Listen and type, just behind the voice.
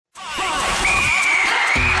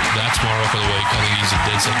for the week. I think he's a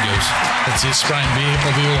dead set goose. That's his spraying beer,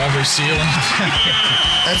 probably all over his ceiling.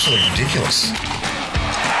 Absolutely ridiculous.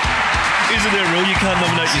 Isn't there a rule you can't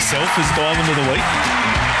nominate yourself as Diamond of the Week?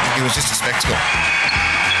 It was just a spectacle.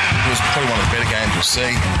 It was probably one of the better games you'll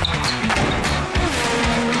see.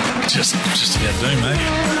 Just about doom, mate.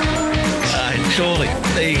 Surely.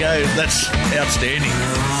 There you go. That's outstanding.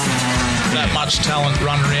 That much talent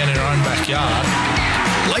running around in our own backyard.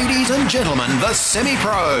 Ladies and gentlemen, the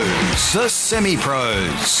semi-pros. The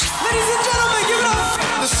semi-pros. Ladies and gentlemen, give it up.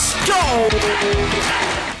 The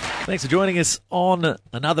Thanks for joining us on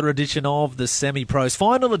another edition of the Semi-Pros.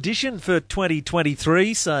 Final edition for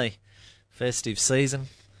 2023, say, festive season.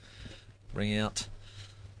 Bring out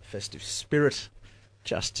festive spirit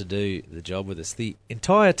just to do the job with us. The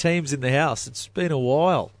entire team's in the house. It's been a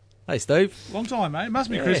while. Hey, Steve. Long time, mate. It must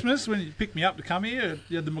be Christmas when you picked me up to come here.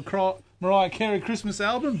 You had the Mariah Carey Christmas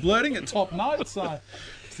album blurting at top note. So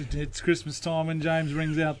it's Christmas time when James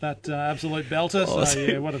brings out that absolute belter. So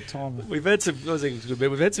yeah, what a time! We've had some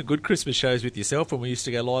good Christmas shows with yourself when we used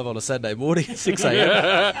to go live on a Saturday morning at 6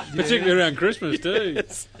 a.m. Particularly around Christmas too.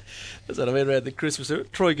 Yes. That's what I mean around the Christmas.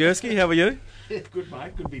 Troy Gursky, how are you? Yeah, good,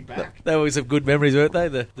 mate. Good to be back. They were some good memories, weren't they?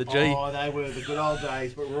 The G. Oh, they were the good old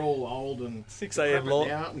days, but we're all old and 6 a.m. now,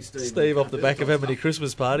 live. aren't we, Steve off the back of how many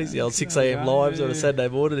Christmas parties, the old 6 a.m. lives on a Saturday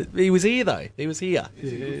morning. He was here, though. He was here. He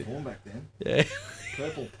was in good form back then. Yeah.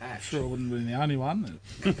 Purple patch. Sure, I wouldn't have been the only one.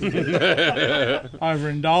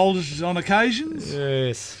 Overindulged on occasions.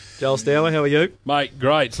 Yes. Joel Stour, how are you? Mate,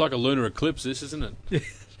 great. It's like a lunar eclipse, this, isn't it?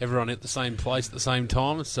 Everyone at the same place at the same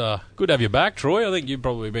time. It's good to have you back, Troy. I think you've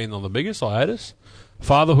probably been on the biggest hiatus.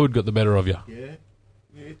 Fatherhood got the better of you. Yeah,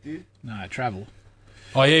 it did. No, travel.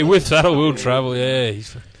 Oh, yeah, with Saddle will travel, yeah.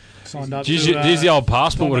 He's Signed up Here's to, the old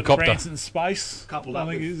passport with a copter. France in space. Coupled I up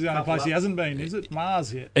think with- it's the only coupled place he up. hasn't been, is it?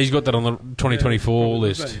 Mars yet. He's got that on the 2024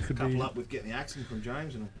 list. Could Couple be. up with getting the accent from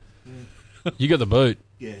James and You got the boot.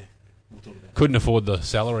 yeah, we'll talk about Couldn't afford the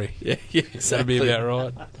salary. Yeah, That'd exactly. be about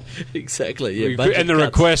right. Exactly, yeah. budget And the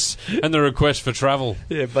cuts. request for travel.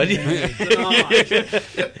 Yeah, budget.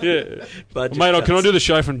 Yeah. budget Mate, can I cuts. do the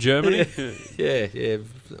show from Germany? Yeah.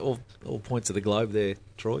 All points of the globe there,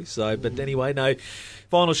 Troy. So, but anyway, no.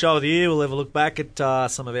 Final show of the year. We'll have a look back at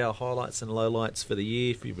some of our highlights and lowlights for the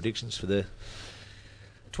year, for your predictions for the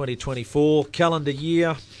 2024 calendar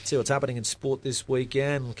year. See what's happening in sport this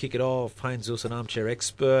weekend. We'll kick it off. Haynes Wilson, Armchair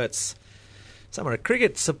Experts. Summer of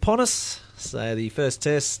cricket's upon us. So the first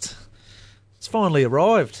test, it's finally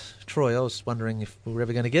arrived. Troy, I was wondering if we were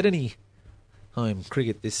ever going to get any home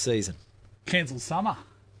cricket this season. Cancelled summer.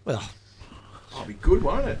 Well, I'll be good,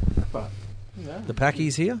 won't it? But the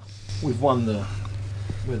Packies here. we're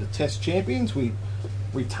the Test champions. We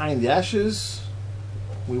retained the Ashes.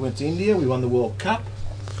 We went to India. We won the World Cup.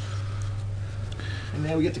 And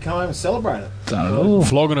now we get to come home and celebrate it. Done it all.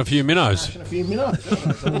 Flogging a few minnows. Smashing a few minutes.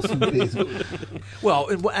 So we'll see what it is. Well,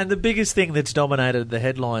 and the biggest thing that's dominated the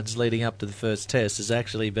headlines leading up to the first test has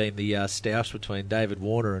actually been the stoush between David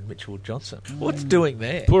Warner and Mitchell Johnson. What's doing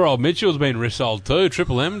there? Poor old Mitchell's been rissoled too.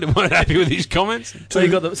 Triple M weren't happy with his comments. So you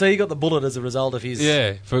got the bullet as a result of his.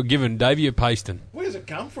 Yeah, for giving Davey a pasting. Where does it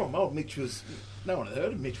come from? Old Mitch was... No one had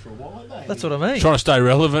heard of Mitch for a while, had they? That's what I mean. Trying to stay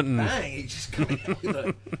relevant, and Bang, he just come out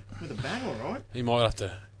with a bang, all right? he might have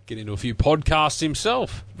to get into a few podcasts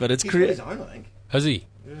himself. But it's He's got his own, I think. Has he?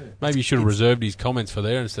 Yeah. Maybe you should have reserved his comments for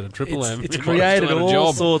there instead of Triple M. It's He might have created still had a all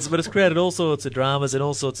job. sorts, but it's created all sorts of dramas and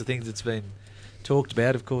all sorts of things that's been talked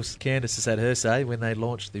about. Of course, Candice has had her say when they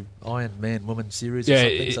launched the Iron Man Woman series or Yeah,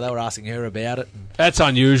 something, so they were asking her about it. And That's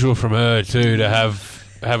unusual from her too to have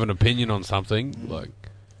an opinion on something. Like,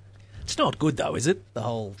 it's not good though, is it? The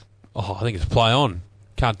whole oh, I think it's play on.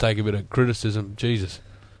 Can't take a bit of criticism. Jesus.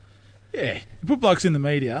 Yeah. You put blokes in the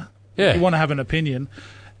media. Yeah. You want to have an opinion.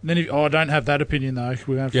 And then I don't have that opinion, though.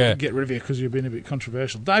 We're going to have to get rid of you because you've been a bit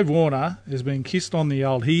controversial. Dave Warner has been kissed on the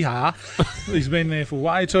old hee-ha. He's been there for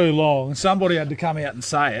way too long. And somebody had to come out and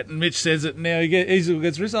say it. And Mitch says it. Now he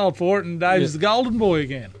gets rissoled for it. And Dave's the golden boy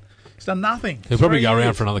again. He's done nothing. He'll probably 3 go around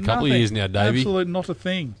years. for another couple of Nothing. years now, Davey. Absolutely not a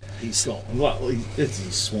thing. He's got, it's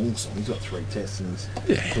his swan song. He's got 3 tests.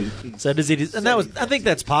 And so does it? And that was, I think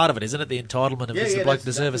that's part of it, isn't it? The entitlement of this bloke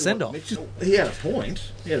deserve a send off. He had a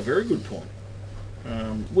point. He had a very good point.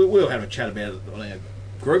 We were having a chat about it on our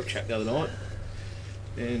group chat the other night.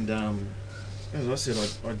 And as I said,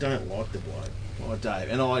 I don't like the bloke. Like Dave.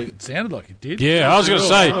 And It sounded like it did. Yeah, I was going to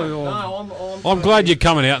say. No, I'm glad you're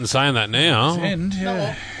coming out and saying that now. And,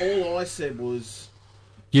 No, all I said was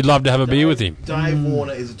You'd love to have a beer with him. Dave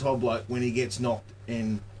Warner is a top bloke when he gets knocked,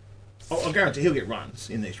 and I'll guarantee he'll get runs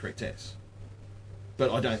in these 3 tests.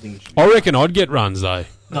 but I don't think he should. I reckon I'd get runs though.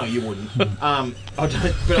 No, you wouldn't. I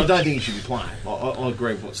don't think he should be playing. I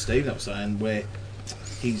agree with what Steve was saying, where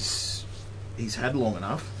he's had long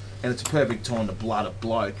enough, and it's a perfect time to blood a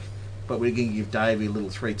bloke. But we're going to give Davey a little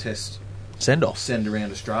 3-test Send off. send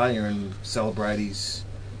around Australia and celebrate his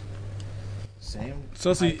Sam. So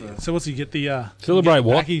what's he get the Celebrate get the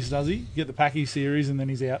what? Packies, does he? Get the Packies series and then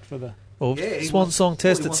he's out for the. Or He Swan wants- Song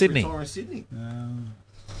Test he at wants to Sydney. retire in Sydney.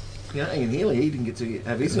 Ian Healy, he didn't get to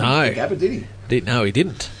have his No. in Gabba, did he? No, he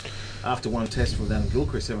didn't. After one test with Adam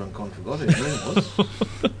Gilchrist, everyone kind of forgot who Ian was.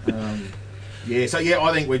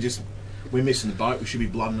 I think we're missing the boat. We should be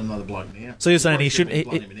blooding another bloke now. So you're saying he shouldn't?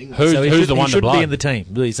 Blood him in England. Who's So he the shouldn't- one he to shouldn't blood? be in the team.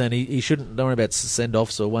 He's saying he shouldn't. Don't worry about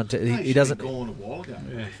send-offs or one. No, He should doesn't. be gone a while ago.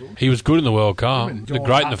 He was good in the World Cup. Even Great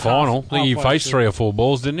John in the final. I think he halfway faced through. 3 or 4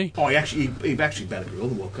 balls, didn't he? Oh, he actually batted well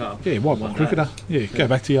in the World Cup. Yeah, white ball cricketer. Yeah, go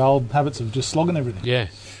back to your old habits of just slogging everything. Yeah.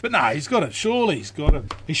 But no, he's got it. Surely he's got it.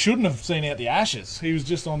 He shouldn't have seen out the Ashes. He was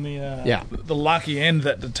just on the the lucky end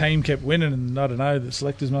that the team kept winning, and I don't know. The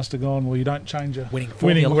selectors must have gone, well, you don't change a Winning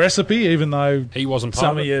winning formula. recipe, even though He wasn't part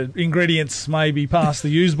some of of it. your ingredients may be past the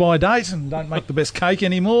use-by date and don't make the best cake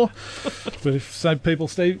anymore. But if so, people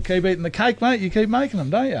keep eating the cake, mate, you keep making them,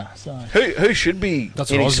 don't you? So Who should be That's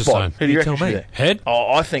in what I his was just spot? saying. Who do you You reckon tell should be me. there? Head?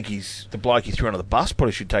 Oh, I think he's the bloke he threw under the bus.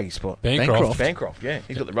 Probably should take his spot. Bancroft. Bancroft, yeah.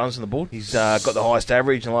 He's got the runs on the board. He's got the highest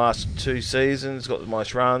average in the last 2 seasons. Got the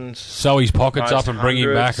most runs. Sew his pockets most up and bring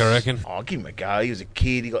him back, I hundreds. reckon. Oh, give him a go. He was a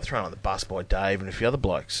kid. He got thrown on the bus by Dave and a few other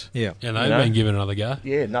blokes. Yeah. Yeah, they've You know? been given another go.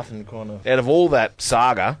 Yeah, nothing kind of... Out of all that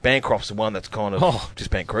saga, Bancroft's the one that's kind of just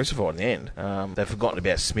been crucified in the end. They've forgotten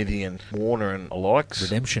about Smithy and Warner and alikes.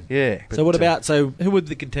 Redemption. Yeah. So what about? So who would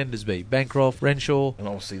the contenders be? Bancroft, Renshaw, And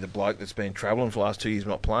obviously the bloke that's been travelling for the last 2 years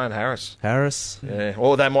not playing, Harris. Harris. Yeah.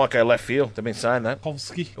 Or they might go left field. They've been saying that.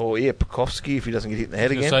 Kovsky. Or, yeah, Pekowski if he doesn't get hit in the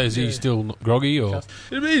head I was again. gonna say, is he still groggy or?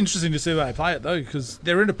 It'd be interesting to see how they play it though, because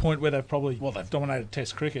they're at a point where they've they've dominated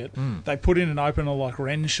Test cricket. They put in an opener like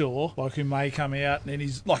Renshaw, like who may come out and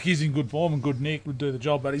he's in good form and good nick, would do the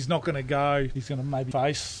job, but he's not going to go. He's going to maybe go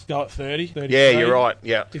at 30. Yeah, you're right.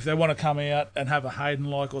 Yeah. If they want to come out and have a Hayden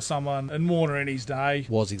like or someone, and Warner in his day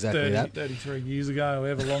Was exactly that. 33 years ago,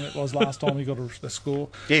 however long it was last time he got a score.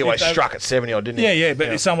 Yeah, he If always they- struck at 70 odd, didn't he? Yeah, but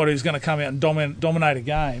it's someone who's going to come out and dominate a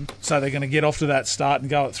game, so they're going to get off to that start and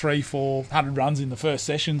go at 300-400 runs in the first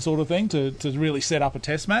session, sort of thing, to really set up a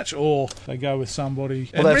Test match, or they go with somebody.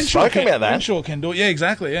 Well, they've spoken about that. Renshaw can do it. Yeah,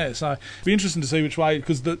 exactly. Yeah, so it'd be interesting to see which way,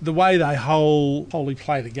 because the way they wholly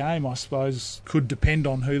play the game, I suppose, could depend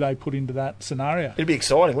on who they put into that scenario. It'd be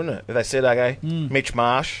exciting, wouldn't it? If they said, okay, Mitch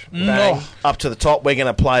Marsh, bang, Oh. up to the top, we're going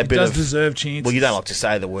to play a It bit does of... deserve chances. Well, you don't like to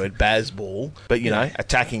say the word Bazball, but, you know,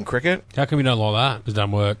 attacking cricket. How come you don't like that? It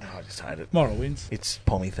doesn't work. Oh, I just hate it. Moral wins. It's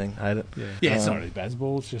Pommy thing, hate it. Yeah, it's not really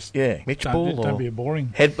Bazball. It's just Mitch Ball don't or... be a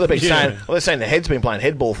boring. They've been Yeah. saying, well, they're saying the head's been playing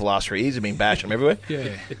headball for the last 3 years. They've been bashing them everywhere. Yeah.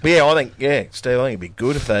 But yeah, I think, Steve, I think it'd be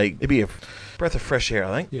good if it'd be a breath of fresh air,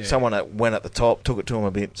 I think. Yeah. Someone that went at the top, took it to him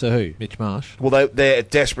a bit. So who? Mitch Marsh. Well, they're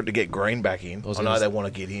desperate to get Green back in. was I gonna know say- they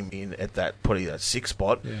want to get him in at that 6th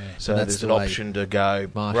spot. So And that's there's the an way option to go,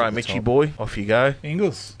 Marsh right, at the Mitchie top. boy, off you go.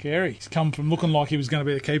 Ingles, Carey. He's come from looking like he was going to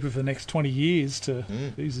be the keeper for the next 20 years to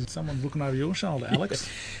someone looking over your shoulder, Alex.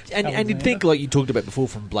 And you'd think, like you talked about before,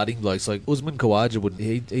 from blooding blokes, like Usman Khawaja would.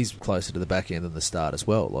 He's closer to the back end than the start as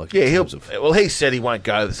well. Like Yeah, in he'll. terms of- Well, he said he won't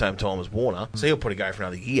go at the same time as Warner, so he'll probably go for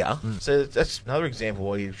another year. So that's another example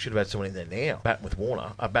why you should have had someone in there now, batting with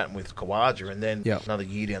Warner, batting with Khawaja, and then Yep. another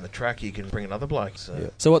year down the track you can bring another bloke. So. Yeah.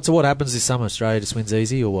 So what happens this summer? Australia just wins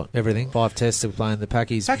easy, or what? Everything. 5 tests. They're playing the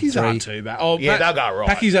Packies. Packies 3. aren't too bad. Oh, Yeah, they'll go right.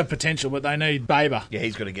 Packies have potential, but they need Baber. Yeah,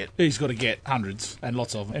 he's got to get. He's got to get hundreds and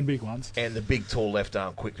lots of them, and big ones. And the big, tall left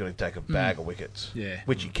arm quick going to take a bag of wickets. Yeah.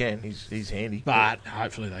 Which he can. He's handy. But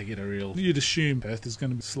hopefully they get a real... You'd assume Perth is going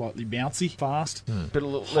to be slightly bouncy, fast. But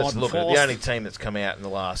let's Hard and look at it. fast. The only team that's come out in the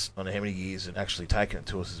last, I don't know how many years, and actually taken it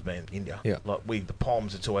to us has been India. Yeah. Like the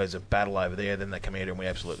Poms, it's always a battle over there. Then they come out here and we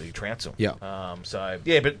absolutely trounce them. Yeah. So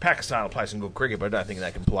yeah, but Pakistan will play some good cricket, but I don't think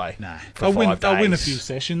they can play. No. for They'll win a days. few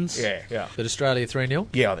sessions. Yeah. But Australia 3-0.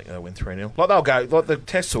 Yeah, I think they'll win 3-0. Like they'll go, like the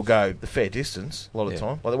tests will go the fair distance a lot of Yeah. the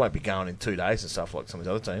time. Like they won't be going in 2 days and stuff like some of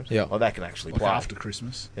the other teams. Yeah. Like they can actually Like play. after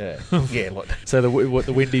Christmas. Yeah. Yeah. Like, So the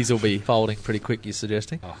Windies will be folding pretty quick. You're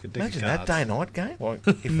suggesting? Oh, imagine that day-night game. Like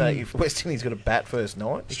if West Indies got a bat first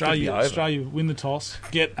night, it could be over. Australia win the toss,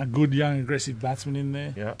 get a good young aggressive batsman in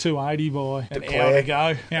there, Yeah. 280 by an Declare. hour to go,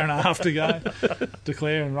 hour and a half to go,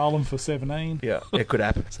 declare and roll them for 17. Yeah, it could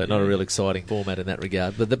happen. So not a real exciting format in that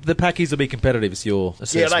regard. But the Packies will be competitive, is your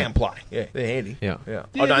assessment. Yeah, they can play. Yeah, they're handy. Yeah. I Yeah,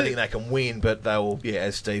 don't they- think they can win, but they will. Yeah,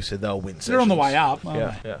 as Steve said, they'll win. They're on the sessions. way up, aren't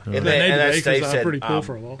Yeah, they? yeah. They And, need to as be, 'cause Steve they were said, pretty poor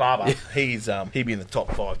for a while. Barber, he'd be in the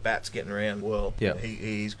top 5 bats getting around the world. Yeah.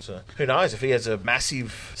 He's so who knows if he has a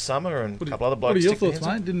massive summer and a couple other blokes. What are your stick their thoughts,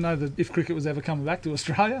 hands mate? Didn't know that if cricket was ever coming back to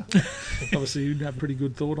Australia. Obviously, you'd have a pretty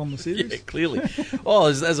good thought on the series. Yeah, clearly.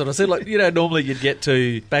 That's what I said. Like, normally you'd get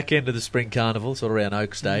to back end of the spring carnival, sort of around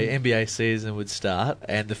Oaks Day. NBA season would start,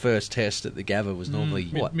 and the first test at the Gabba was normally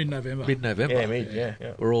Mid-November. Mid-November. Yeah.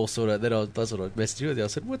 We're all sort of. That's what I messaged you with. I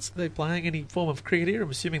said, "What's they playing? Any form of cricket here? I'm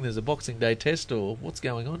assuming there's a Boxing Day test, or what's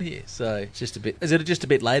going on here?" So it's just a bit. Is it just a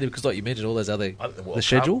bit later because, like you mentioned, all those other I think the World the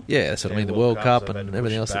schedule? Cup. Yeah, that's what I Yeah, mean. The World World Cup, Cup so they and had to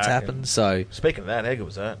everything push else that's back happened. and- So Speaking of that, how good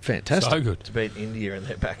was that? fantastic. So good. To beat India in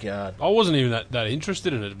their backyard. I wasn't even that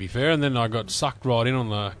interested in it, to be fair, and then I got sucked right in on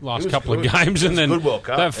the last was couple good. of games, It and was then good World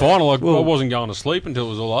Cup, that yeah. final, I Well- wasn't going to sleep until it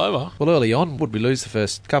was all over. Well, early on, would we lose the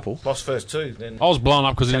first couple? Lost first 2, then I was blown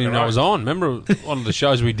up because I didn't even know it was Row. on. Remember one of the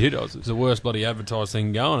shows we did? It was the worst bloody advertised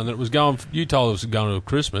thing going, and it was going. You told us it was going to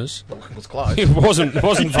Christmas. it was close. It wasn't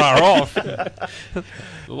far off.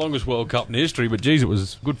 The longest World Cup in history, but geez, it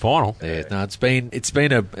was a good final. Yeah, no, it's been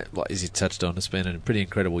a, like as you touched on, it's been a pretty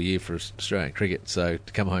incredible year for Australian cricket. So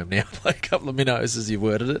to come home now, play a couple of minnows as you've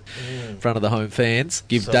worded it, in front of the home fans,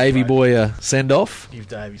 give So Davey great. Boy a send off. Give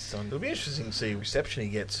Davies son. It'll be interesting to see the reception he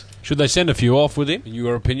gets. Should they send a few off with him? In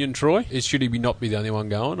your opinion, Troy? Should he not be the only one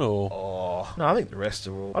going, or Oh no, I think the rest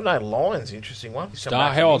are all. I don't know. Lyon's an interesting one. He's come Stark?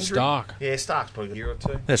 back How from old's injury. Stark? Yeah, Stark's probably got a year or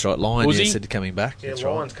 2. That's right, Lion Was yeah, he? said coming back. Yeah, That's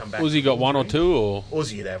Lyon's come back. was he got one or two, or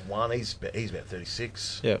Aussie would have one. He's about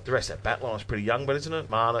 36. Yeah. The rest of that bat line's pretty young, but isn't it?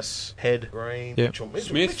 Marnus, Head, Green, Yeah. Mitchell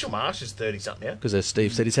Smith. Marsh is 30 something now. Because as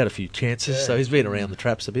Steve said, he's had a few chances, Yeah. so he's been around the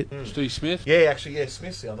traps a bit. Steve Smith? Yeah, actually, yeah,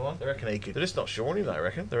 Smith's the other one. They reckon he could. They're just not sure on him, they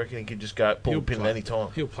reckon. They reckon he could just go pull He'll the pin play. at any time.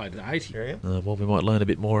 He'll play to 80. You reckon? Well, we might learn a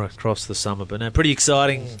bit more across the summer, but no, pretty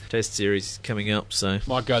exciting test series coming up. So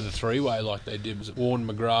Might go the 3-way like they did. Was it Warren,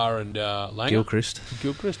 McGrath, and Langer? Gilchrist,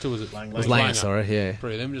 Gilchrist, or was it Langer. it was Langer, sorry, yeah,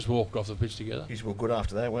 3 of them just walked off the pitch together. Used to be good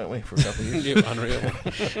after that, weren't we, for a couple of years? Yeah, unreal.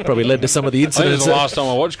 probably led to some of the I think it was incidents. the last time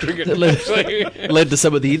I watched cricket. led to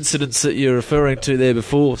some of the incidents that you're referring to there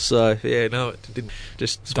before. So yeah, no, it didn't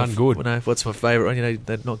just Done good. You know, what's my favourite one? You know,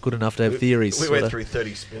 they're not good enough to have theories. We sort went of. through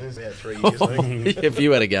 30 spinners about 3 years, I think. If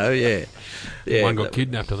you had a go, yeah. One got that-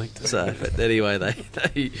 kidnapped, I think. So, but anyway,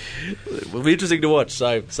 they will be interesting to watch.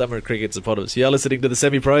 So, summer cricket's upon us. You're listening to the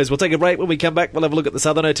Semi-Pros. We'll take a break. When we come back, we'll have a look at the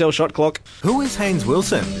Southern Hotel shot clock. Who is Haynes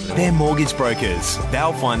Wilson? They're mortgage brokers.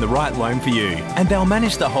 They'll find the right loan for you, and they'll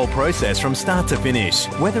manage the whole process from start to finish.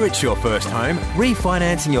 Whether it's your first home,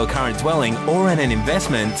 refinancing your current dwelling, or in an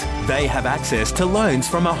investment, they have access to loans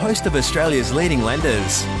from a host of Australia's leading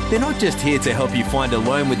lenders. They're not just here to help you find a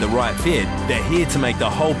loan with the right fit, they're here to make the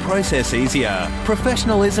whole process easier.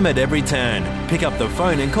 Professionalism at every turn. Pick up the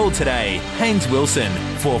phone and call today. Haynes Wilson,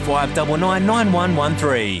 4599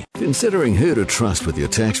 9113. Considering who to trust with your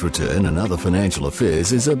tax return and other financial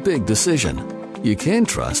affairs is a big decision. You can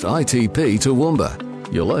trust ITP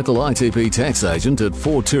Toowoomba. Your local ITP tax agent at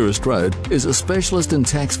 4 Tourist Road is a specialist in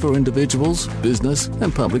tax for individuals, business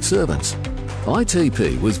and public servants.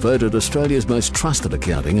 ITP was voted Australia's most trusted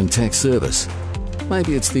accounting and tax service.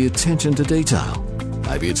 Maybe it's the attention to detail.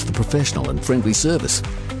 Maybe it's the professional and friendly service.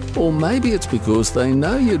 Or maybe it's because they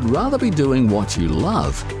know you'd rather be doing what you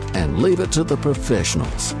love and leave it to the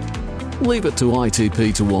professionals. Leave it to ITP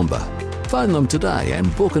Toowoomba. Phone them today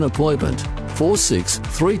and book an appointment.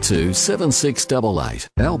 4632 7688.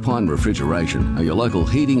 Alpine Refrigeration are your local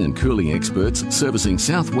heating and cooling experts servicing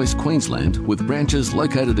southwest Queensland with branches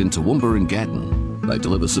located in Toowoomba and Gatton. They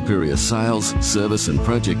deliver superior sales, service and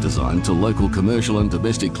project design to local commercial and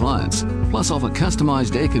domestic clients, plus offer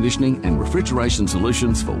customised air conditioning and refrigeration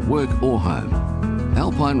solutions for work or home.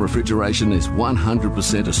 Alpine Refrigeration is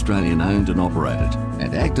 100% Australian owned and operated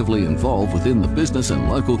and actively involved within the business and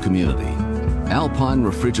local community. Alpine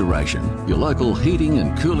Refrigeration, your local heating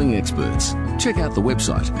and cooling experts. Check out the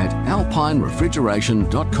website at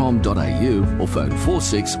alpinerefrigeration.com.au or phone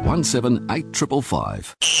 4617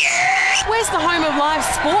 8555. Where's the home of live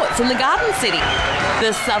sports in the Garden City?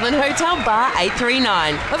 The Southern Hotel Bar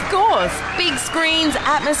 839. Of course. Big screens,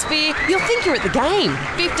 atmosphere. You'll think you're at the game.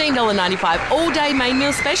 $15.95 all-day main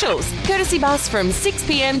meal specials. Courtesy bus from 6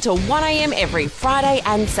 p.m. to 1 a.m. every Friday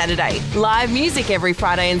and Saturday. Live music every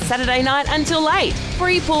Friday and Saturday night until late.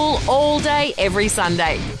 Free pool all day every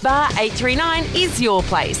Sunday. Bar 839 is your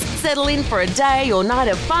place. Settle in for a day or night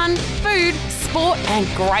of fun, food, sport and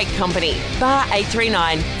great company. Bar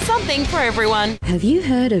 839, something for everyone. Have you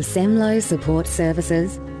heard of Semlo Support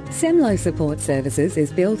Services? Semlo Support Services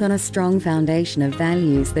is built on a strong foundation of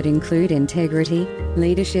values that include integrity,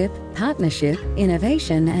 leadership, partnership,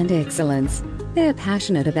 innovation and excellence. They're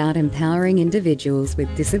passionate about empowering individuals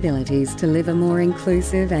with disabilities to live a more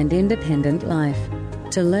inclusive and independent life.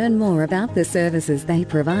 To learn more about the services they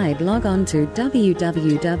provide, log on to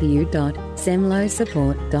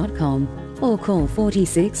www.semlosupport.com or call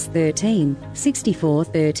 46 13 64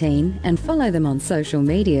 13 and follow them on social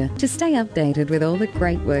media to stay updated with all the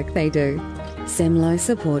great work they do. Semlo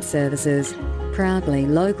Support Services. Proudly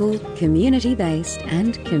local, community-based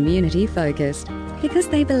and community-focused. Because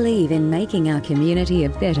they believe in making our community a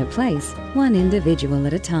better place, one individual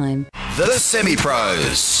at a time. The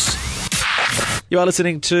Semi-Pros. You are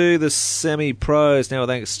listening to the Semi-Pros now,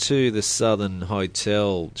 thanks to the Southern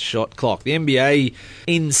Hotel Shot Clock. The NBA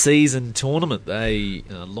in-season tournament, they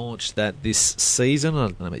launched that this season. I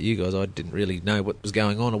don't know about you guys, I didn't really know what was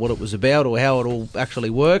going on or what it was about or how it all actually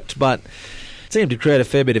worked, but seemed to create a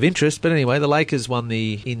fair bit of interest. But anyway, the Lakers won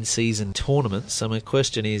the in-season tournament. So my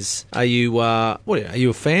question is, are you a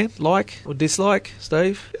fan, like or dislike,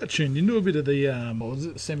 Steve? I tuned into a bit of the what was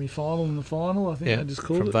it, semi-final and the final, I think they just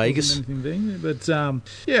called from it. Vegas. Wasn't anything there. But I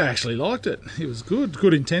actually liked it. It was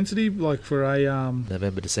good intensity, like for a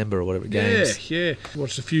November, December or whatever games. Yeah.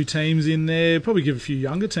 Watched a few teams in there. Probably give a few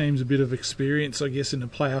younger teams a bit of experience, I guess, in a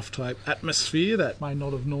playoff type atmosphere that may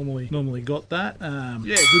not have normally got that. Good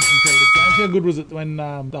competitive games. How good was it when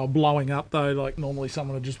they were blowing up though? Like normally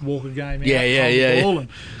someone would just walk a game out, the ball, and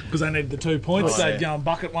because they needed the 2 points, they'd go and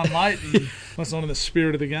bucket one late. And that's not in the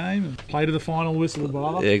spirit of the game. And play to the final whistle,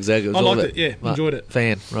 blah. Yeah, exactly. I liked it. Yeah, enjoyed it.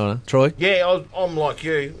 Fan, right? Troy? Yeah, I'm like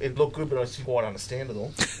you. It looked good, but I didn't quite understand it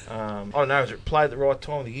all. I don't know. Is it played at the right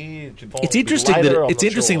time of the year? It's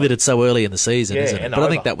interesting that it's so early in the season, isn't it? But I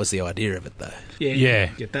think that was the idea of it, though. Yeah.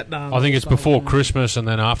 Get that done. I think it's before Christmas, and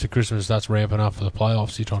then after Christmas, that's ramping up for the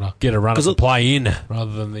playoffs. You're trying to get a run at the play-in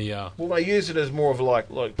rather than the... Well, they use it as more of like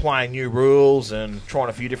playing new rules and trying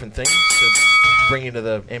a few different things to bring into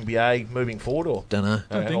the NBA moving forward, or don't know.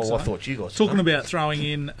 I think so. I thought you guys talking about throwing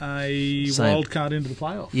in a wild card into the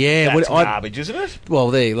playoffs. Yeah, that's garbage, isn't it?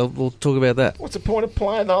 Well, we'll talk about that. What's the point of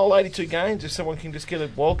playing the whole 82 games if someone can just get a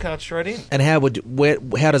wild card straight in? And how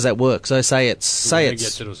does that work? So say it's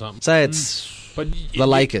the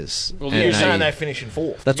Lakers. Well, you're saying they finish in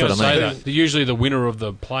fourth. That's what I mean. They're usually the winner of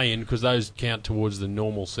the play-in because those count towards the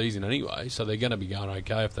normal season anyway, so they're going to be going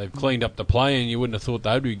okay. If they've cleaned up the play-in, you wouldn't have thought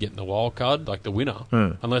they'd be getting the wild card, like the winner,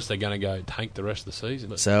 unless they're going to go tank the rest of the season.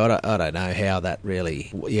 But so I don't know how that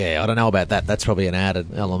really... Yeah, I don't know about that. That's probably an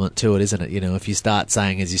added element to it, isn't it? You know, if you start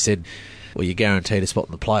saying, as you said, well, you're guaranteed a spot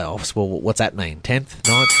in the playoffs, well, what's that mean? 10th?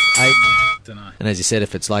 9th? 8th? Don't know. And as you said,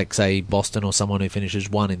 if it's like, say, Boston or someone who finishes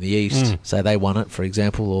 1 in the East, say they won it, for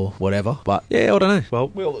example, or whatever. But, yeah, I don't know. Well,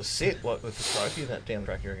 we all sit with the trophy in that down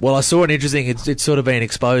track area. Well, I saw an interesting... It's sort of been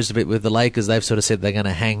exposed a bit with the Lakers. They've sort of said they're going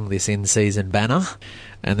to hang this in-season banner.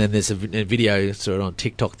 And then there's a video sort of on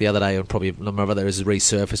TikTok the other day, and probably there was a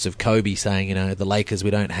resurface of Kobe saying, you know, the Lakers,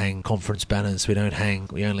 we don't hang conference banners, we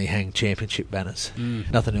only hang championship banners.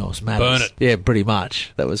 Nothing else matters. Burn it. Yeah, pretty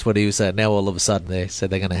much. That was what he was saying. Now all of a sudden they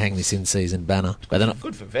said they're going to hang this in-season banner. But they're not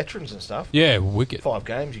good for veterans and stuff. Yeah, wicked. 5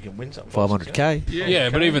 games, you can win something. $500K.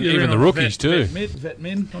 Yeah, but even the rookies too. Vet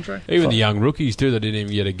men contract. Even the young rookies too, that didn't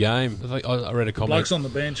even get a game. I read a comment. Blokes on the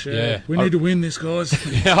bench. Yeah. We need to win this, guys.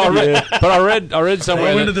 But I read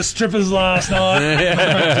somewhere. I went to the strippers last night.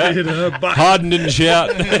 Harden didn't shout.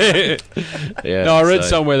 I read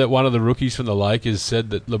somewhere that one of the rookies from the Lakers said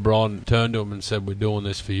that LeBron turned to him and said, "We're doing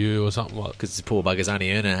this for you," or something like. Because the poor bugger's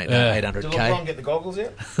only earning $800K. Did LeBron get the goggles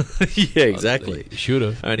out? Yeah, exactly. Should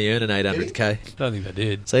have only earning $800K. Don't think they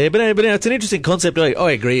did. So yeah, but it's an interesting concept.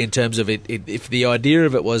 I agree in terms of it. If the idea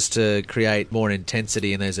of it was to create more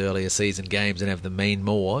intensity in those earlier season games and have them mean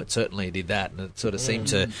more, it certainly did that, and it sort of seemed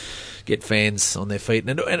to get fans on their feet.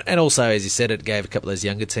 And also, as you said, it gave a couple of those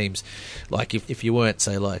younger teams, like if you weren't,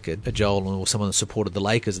 say, like a Joel or someone that supported the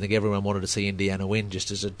Lakers, I think everyone wanted to see Indiana win just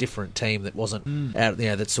as a different team that wasn't out,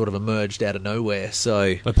 that sort of emerged out of nowhere.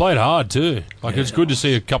 So they played hard too. It's good to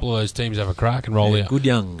see a couple of those teams have a crack and roll out. Good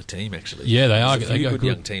young team, actually. Yeah, they are. They got good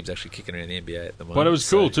young teams actually kicking around the NBA at the moment. But it was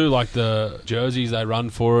cool too, like the jerseys they run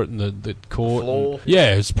for it and the court.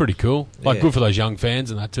 Yeah, it's pretty cool. Good for those young fans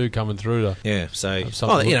and that too coming through. So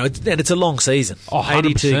and it's a long season. 8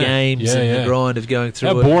 82 100%. games and the grind of going through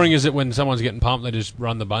How it. boring is it when someone's getting pumped, they just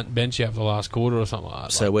run the bench out for the last quarter or something like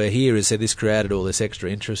that? So we're here is that this created all this extra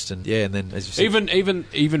interest, and and then as you said,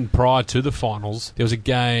 even prior to the finals, there was a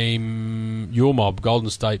game your mob Golden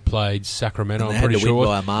State played Sacramento. And they I'm pretty had to win sure.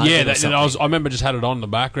 by a margin or something. I remember just had it on in the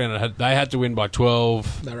background. They had to win by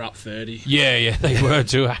 12. They're up 30. Yeah, they were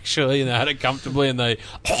too actually, and they had it comfortably,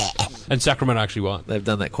 and Sacramento actually won. They've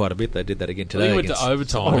done that quite a bit. They did that again I today. think it went to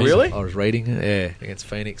overtime. Oh, really? I was reading it, against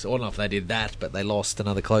Phoenix. I don't know if they did that, but they lost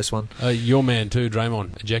another close one. Your man too,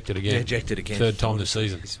 Draymond, ejected again. Yeah, ejected again. Third time this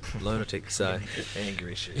season. Lunatic, so. Anger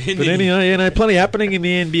issue. But anyway, plenty happening in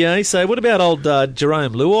the NBA. So what about old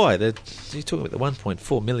Jerome Luai? You're talking about the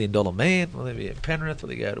 $1.4 million man. Will they be at Penrith? Will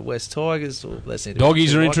they go to West Tigers? Or they seem to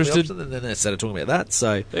Doggies are interested. And then they started talking about that.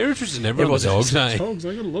 So they're interested in everyone. The Dogs, eh? Dogs,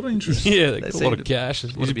 they got a lot of interest. Yeah, they got a lot of cash.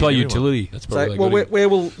 Does he play utility? That's probably where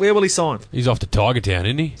will he sign? He's off to Tiger Town,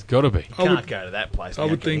 isn't he? He's got to be. Can't go to that place. I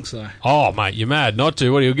would think so. Oh, mate, you're mad not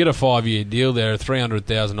to. What, he'll get a 5-year deal there, a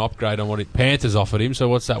 $300,000 upgrade on what Panthers offered him. So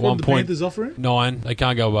what's that? What did the Panthers offer him? 9. They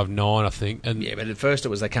can't go above 9, I think. And yeah, but at first it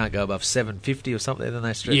was they can't go above 750 or something. Then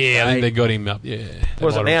they stretched. Yeah, I think they got him up. Yeah. What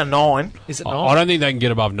is it now? 9? Is it 9? I don't think they can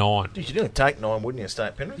get above 9. Dude, you'd only take 9, wouldn't you? Stay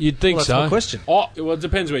at Penrith. You'd think Well, that's so. my question. Oh, well, it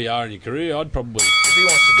depends where you are in your career. I'd probably. If he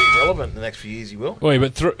wants to be relevant in the next few years, he will. Wait,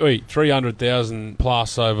 but 300,000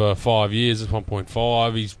 plus over 5 years is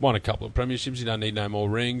 1.5. He's won a couple of premierships. He don't need no more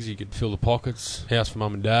rings. He could fill the pockets. House for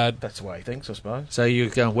mum and dad. That's the way he thinks, I suppose. So you're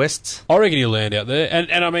going west? I reckon he'll land out there.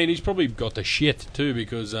 And I mean, he's probably got the shit too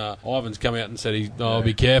because Ivan's come out and said,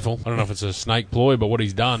 be careful. I don't know if it's a snake ploy, but what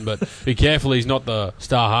he's done. But be careful, he's not the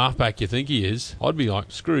star halfback you think he is. I'd be like,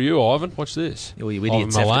 screw you, Ivan. Watch this. All you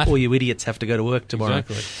idiots have to go to work tomorrow.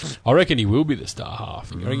 Exactly. I reckon he will be the star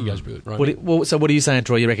half. I reckon he goes with So what are you saying,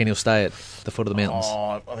 Troy? You reckon he'll stay at the foot of the mountains?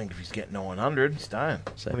 Oh, I think if he's getting 900, he's staying.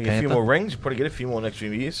 So When he get a few more rings, he'll probably get a few more next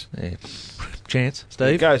few years. Yeah. Chance, If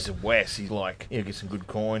Steve? he goes to West, he's like, he'll get some good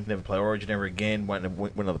coin, never play Origin ever again, won't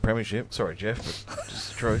win another premiership. Sorry, Jeff, but just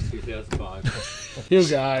the truth. 2005. He'll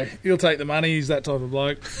go. He'll take the money. He's that type of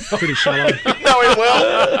bloke. Pretty shallow. No, he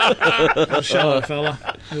will. Shallow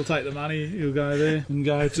fella. He'll take the money. He'll go there and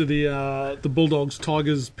go to the Bulldogs,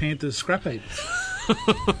 Tigers, Panthers scrap heap.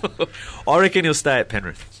 I reckon he'll stay at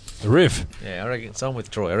Penrith. The Riff. Yeah, I reckon. So I'm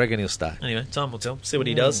with Troy. I reckon he'll stay. Anyway, time will tell. See what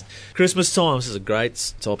he does. Christmas time. This is a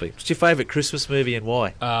great topic. What's your favourite Christmas movie and why?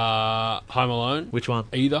 Home Alone. Which one?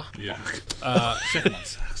 Either. Yeah. Second one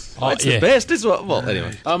sucks. It's the best. Is what? Well,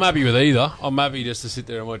 anyway. I'm happy with either. I'm happy just to sit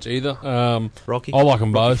there and watch either. Rocky. I like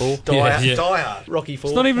them both. Die Hard. Rocky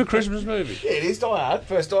 4. It's not even a Christmas movie. Yeah, it is Die Hard.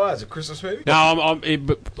 First Die Hard's a Christmas movie. No,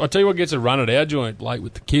 but I tell you what gets a run at our joint late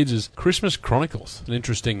with the kids is Christmas Chronicles. An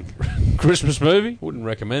interesting Christmas movie. Wouldn't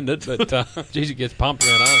recommend it, but geez, it gets pumped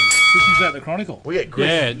around home. Christmas at the Chronicle. We get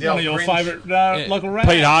Grinch. Yeah, One of your favourite local ranch.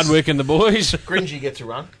 Pete Hardwick and the boys. Grinchy gets a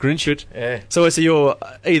run. Grinch. Yeah. So you're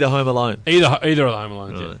either Home Alone? Either of the Home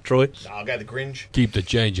Alones. Yeah. Troy? No, I'll go the Grinch. Keep the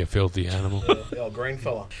change, you filthy animal. The old green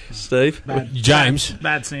fella. Steve? James.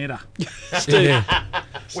 Bad Santa.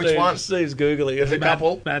 Which one? Steve's Googling. There's a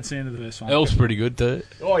couple. Bad Santa, the first one. Elf's pretty good too.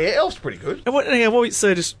 Oh, yeah, Elf's pretty good. And what were you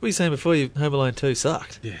saying before you Home Alone 2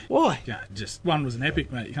 sucked? Yeah. Why? Yeah, just one was an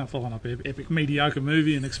epic, mate. You can't follow up an epic mediocre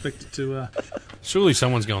movie and expect it to... Surely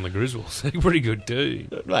someone's going the Grizzlies. They're pretty good too.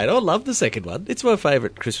 Mate, I love the second one. It's my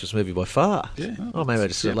favourite Christmas movie by far. Yeah. Oh, maybe I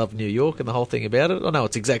just love New York and the whole thing about it. I know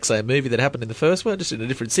it's the exact same movie that happened in the first one, just in a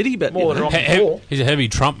different city, but... More than Rocky 4. He's a heavy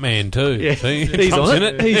Trump man too. Yeah, See? he's Trump's on in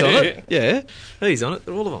it. He's on it. Yeah, he's on it.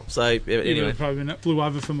 All of them. So, You anyway. probably flew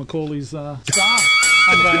over for Macaulay's star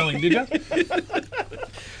unveiling, did you?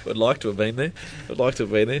 I'd like to have been there.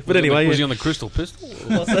 But anyway, was he on the Crystal Pistol?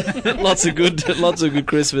 lots of good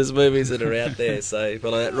Christmas movies that are out there. So,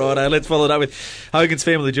 righto, let's follow it up with Hogan's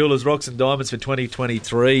Family Jewellers, Rocks and Diamonds for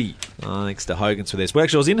 2023. Thanks to Hogan's for this. Well,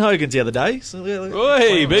 actually, I was in Hogan's the other day. So,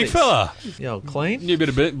 Hey, big fella. The old clean. New bit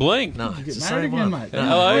of bling. No, Get it's the married same again, one. mate. No.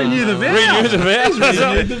 Hello. Renew the vows. Renew the vows.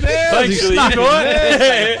 Renewed the vows. Thanks He's for the stuck on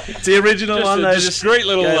it. It's the original Just one. a They discreet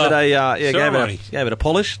little ceremony. gave it a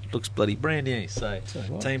polish. Looks bloody brand new. So,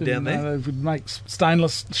 team down there. They would make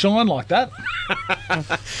stainless shine like that.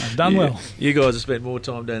 They've done well. You guys have spent more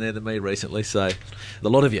time down there than me recently, so a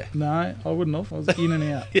lot of you. No, I wouldn't have. I was in and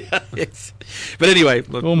out. Yes. But anyway,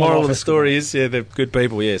 All my moral of the story is, they're good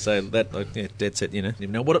people, so that, dead set, didn't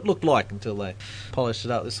even know what it looked like until they polished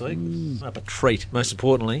it up this week. Up a treat, most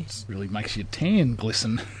importantly. It really makes your tan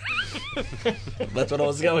glisten. That's what I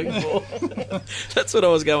was going for. That's what I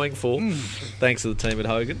was going for. Thanks to the team at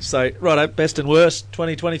Hogan. So, righto, best and worst,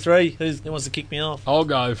 2023. Who wants to kick me off? I'll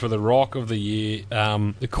go for the rock of the year.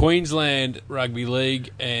 The Queensland Rugby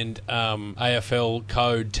League and AFL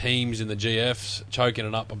code teams in the GFs choking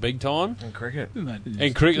it up a big time. And cricket.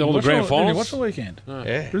 And cricket, all the grand finals. What's the weekend?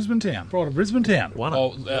 Yeah. Brisbane Town. Right of Brisbane Town.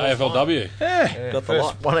 AFLW. Yeah. Got the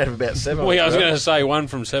lot. One out of about 7. Well, I was going to say 1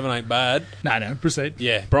 from 7 ain't bad. No, proceed.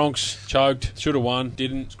 Yeah, Bronx choked, should have won,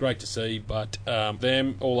 didn't. It's great to see, but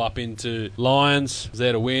them all up into Lions, was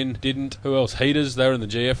there to win, didn't. Who else? Heaters, they were in the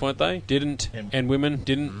GF, weren't they? Didn't. And women,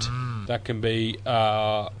 didn't. That can be,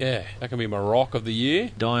 that can be my rock of the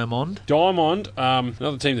year. Diamond.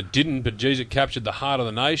 Another team that didn't, but geez, it captured the heart of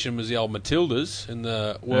the nation was the old Matildas in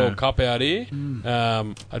the World Cup out here.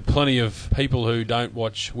 Had plenty of people who don't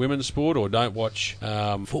watch women's sport or don't watch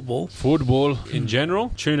football in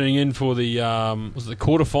general, tuning in for the was it the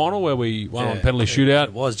quarterfinal where we won on penalty shootout.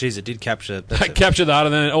 It was. Geez, it did capture. It captured that,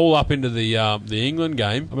 and then all up into the England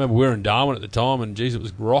game. I remember we were in Darwin at the time, and geez, it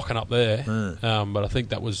was rocking up there. But I think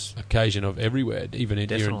that was occasion of everywhere, even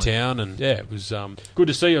here in town. And it was good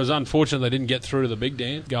to see. It was unfortunate they didn't get through to the big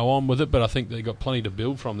dance, go on with it, but I think they got plenty to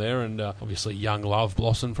build from there. And obviously, young love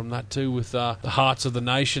blossomed from that too, with the hearts of the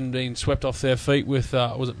nation being swept off their feet. With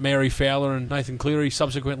was it Mary Fowler and Nathan Cleary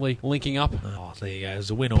subsequently linking up? Oh, there you go. It was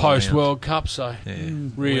a win all post round. World Cup, so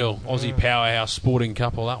real Aussie powerhouse sporting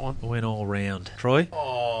couple, that one. Win all round. Troy?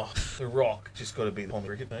 Oh, the rock. Just got to be the Palm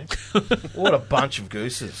cricket team. What a bunch of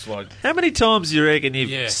gooses. How many times do you reckon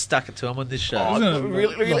you've stuck it to them on this show? Oh,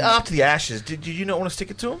 really, after the Ashes, did you not want to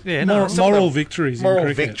stick it to them? Yeah, no. Moral victories.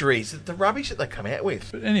 Moral victories. The rubbish that they come out with.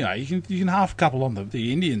 But anyway, you can half couple on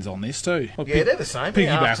the Indians on this too. They're the same.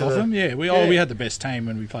 Piggyback off them. Yeah, we had the best team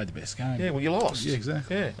when we played the best game. Yeah, well, you lost. Yeah,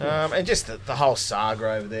 exactly. Yeah. And just the whole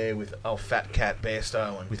saga over there with old Fat Cat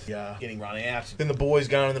Bairstow and with getting run out. Then the boys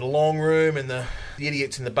going into the long room and the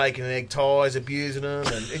idiots in the bacon and egg ties abusing them.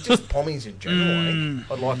 And it's just pommies in general.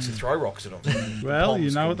 I'd like to throw rocks at them. Well,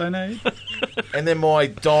 you know what they need. And then my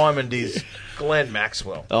diamond is Glenn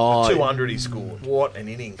Maxwell. Oh, 200 he scored. What an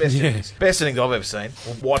innings. Best innings I've ever seen.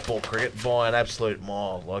 White ball cricket by an absolute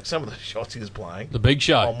mile. Like some of the shots he was playing. The big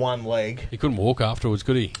show. On one leg. He couldn't walk afterwards,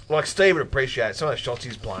 could he? Like Steve would appreciate some of those shots he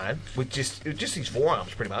was playing with just his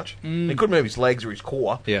forearms pretty much. He couldn't move his legs or his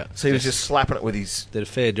core. Yeah. So he was just slapping it with his... Did a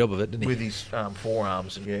fair job of it, didn't he? With his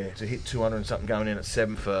forearms. And to hit 200 and something going in at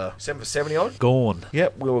 7 for 70 odd. Gone.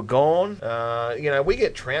 Yep, we were gone. We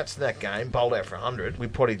get trounced in that game, bowled out for 100. We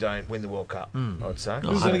probably don't win the World Cup, I'd say.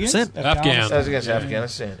 100%. Afghanistan. That was against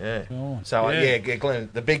Afghanistan, So, Glenn,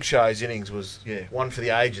 the big show's innings was, one for the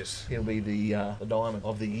ages. He'll be the diamond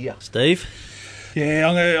of the year. Steve?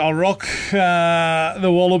 Yeah, I'll rock the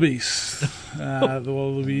Wallabies. The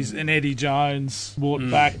Wallabies and Eddie Jones brought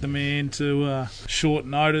back the man to short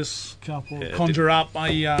notice. Conjure up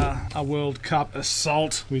a World Cup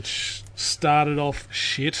assault, which started off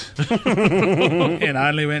shit and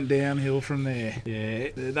only went downhill from there. Yeah,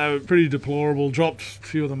 they were pretty deplorable. Dropped a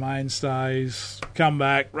few of the mainstays. Come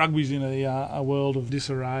back. Rugby's in a world of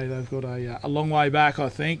disarray. They've got a long way back, I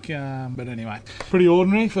think. But anyway, pretty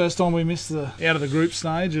ordinary. First time we missed out of the group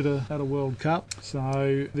stage at a World Cup.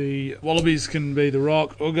 So the Wallabies can be the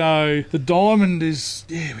rock. We'll go. The diamond is,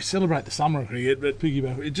 we celebrate the summer of cricket, but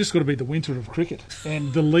piggyback, it's just got to be the winter of cricket.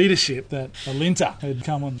 And the leadership that Alinta had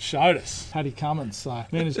come and showed us. Paddy Cummins. So,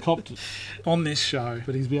 man has copped on this show,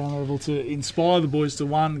 but he's been able to inspire the boys to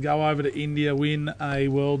go over to India, win a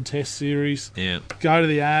World Test Series, go to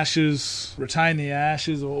the Ashes, retain the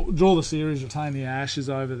Ashes, or draw the series, retain the Ashes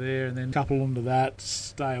over there, and then couple them to that,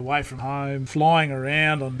 stay away from home, flying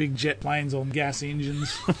around on big jet planes on gas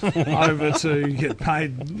engines over to get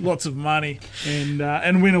paid lots of money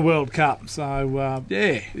and win a World Cup. So,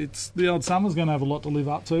 it's the old summer's going to have a lot to live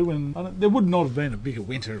up to, and there would not have been a bigger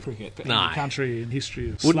winter of cricket in the country in history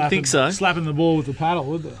of slapping the ball with the paddle,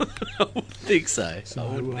 would there? I wouldn't think so.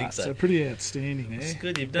 So pretty outstanding there. It's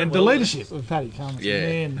good you've done and well, the leadership of Paddy Cummins, a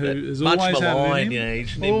man who has much always maligned, had it in him. he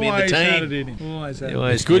shouldn't even be in the team. Always had it.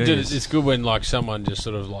 It's good. It's good when someone just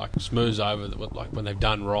sort of smooths over like when they've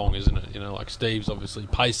done wrong, isn't it? Like Steve's obviously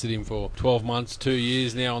pasted him for 12 months, 2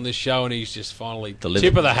 years now on this show, and he's just finally Delivered.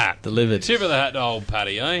 tip of the hat. Delivered. Tip of the hat to old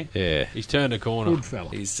Paddy, eh? Yeah. He's turned a corner. Good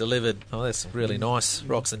fella. He's delivered. Oh, that's some really nice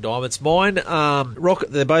rocks and diamonds. Mine, rock.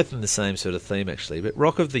 They're both in the same sort of theme, actually. But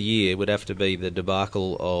rock of the year would have to be the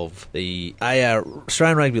debacle of the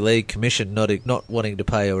Australian Rugby League Commission not wanting to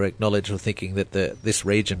pay or acknowledge or thinking that this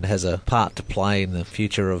region has a part to play in the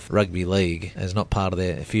future of rugby league as not part of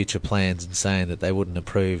their future plans, and saying that they wouldn't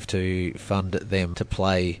approve to fund them to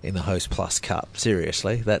play in the Host Plus Cup.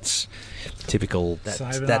 Seriously, that's typical.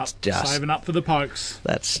 Saving up for the pokes.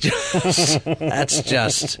 That's just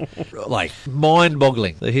like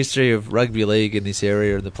mind-boggling. The history of rugby league in this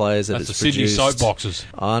area and the players that That's it's the Sydney produced. soapboxes.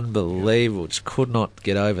 Unbelievable. Just could not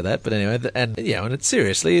get over that. But anyway, and it's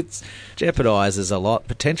seriously, it jeopardises a lot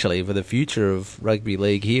potentially for the future of rugby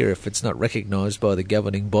league here if it's not recognised by the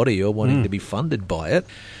governing body or wanting to be funded by it.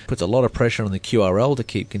 Puts a lot of pressure on the QRL to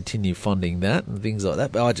continue funding that and things like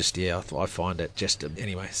that. But I find it just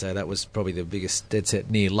anyway. So that was probably the biggest dead set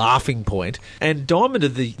near laughing point. And Diamond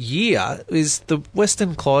of the Year is the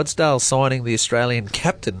Western Clydesdale signing the Australian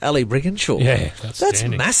captain Ali Brigginshaw. Yeah, that's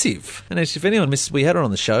massive. And if anyone missed, we had her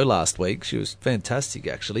on the show last week. She was fantastic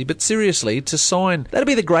actually. But seriously, to sign, that'd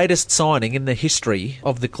be the greatest signing in the history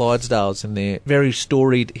of the Clydesdales in their very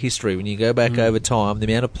storied history. When you go back over time, the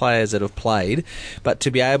amount of players that have played, but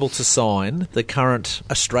to be able to sign the current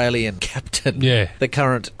Australian captain, the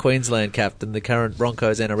current Queensland captain, the current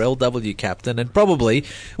Broncos NRLW captain, and probably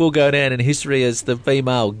will go down in history as the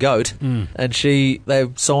female GOAT. And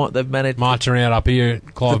they've managed march around up here,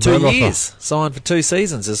 Clive for 2 Berghoff. years, signed for 2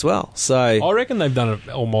 seasons as well. So I reckon they've done an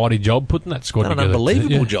almighty job putting that squad together. An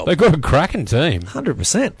unbelievable job. They've got a cracking team.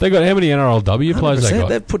 100%. They've got how many NRLW players they got?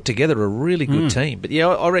 They've put together a really good team. But yeah,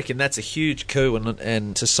 I reckon that's a huge coup,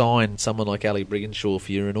 and to sign someone like Ali Brigginshaw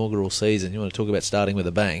for your inaugural season, you want to talk about starting with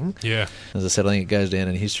a bang. Yeah. As I said, I think it goes down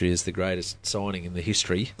in history as the greatest signing in the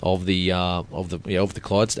history of the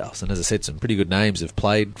Clydesdales. And as I said, some pretty good names have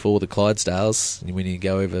played for the Clydesdales. And when you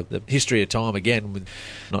go over the history of time again, with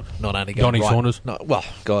not only going Donny Saunders,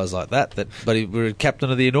 guys like that, but he were captain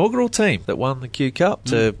of the inaugural team that won the Q Cup.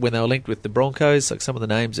 When they were linked with the Broncos, like some of the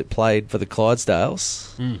names that played for the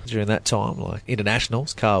Clydesdales during that time, like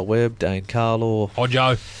internationals, Carl Webb, Dane Carlaw,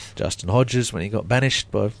 Hodjo, Justin Hodges when he got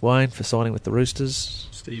banished by Wayne for signing with the Roosters.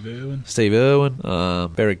 Steve Irwin,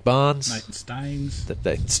 Beric Barnes, Nathan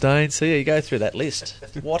Staines. So yeah, you go through that list.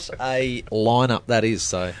 What a lineup that is.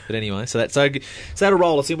 So that'll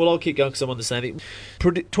roll us in. Well, I'll keep going because I'm on the same thing.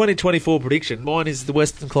 2024 prediction. Mine is the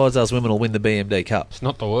Western Clydesdales women will win the BMD Cup. It's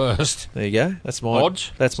not the worst. There you go. That's my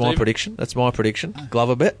prediction. That's my prediction.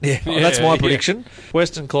 Glover bet. That's my prediction.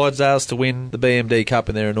 Western Clydesdales to win the BMD Cup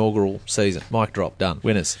in their inaugural season. Mic drop. Done.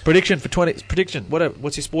 Winners. Prediction.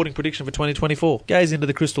 What's your sporting prediction for 2024? Gaze into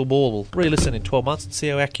the crystal ball. We'll re-listen in 12 months and see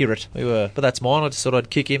how accurate we were. But that's mine. I just thought I'd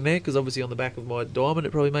kick in there because obviously on the back of my diamond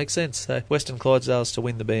it probably makes sense. So Western Clydesdales to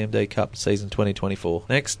win the BMD Cup season 2024.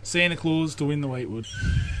 Next. Santa Claus to win the Wheatwood.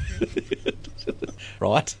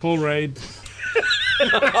 Right. Paul Reid.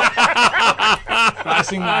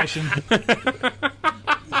 Racing Nation.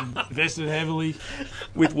 Invested heavily.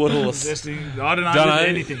 With what horse? I don't know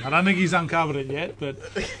anything. I don't think he's uncovered it yet, but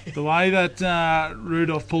the way that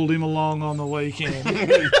Rudolph pulled him along on the weekend,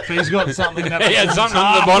 if he's got something that he had something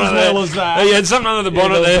under the bonnet there. He had something under the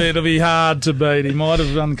bonnet there. It'll be hard to beat. He might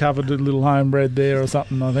have uncovered a little homebred there or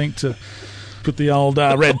something, I think, to put the old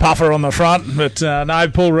red puffer on the front. But no,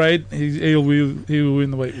 Paul Reid, he will win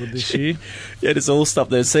the Wheatwood this year. Yeah, there's all stuff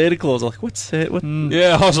there. Santa Claus, like, what's that? What?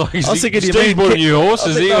 Yeah, I was thinking Steve's bought a new horse,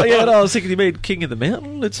 is he? I was thinking you mean King of the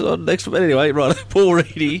Mountain. It's on next. But anyway, right, Paul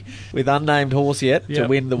Reedy with unnamed horse yet to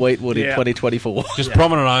win the Wheatwood in 2024. Just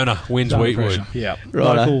prominent owner wins Wheatwood. Yeah,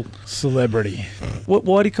 right. Local celebrity.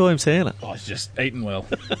 Why do you call him Santa? Oh, he's just eating well.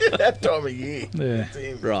 That time of year. Yeah.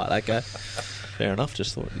 Right, okay. Fair enough.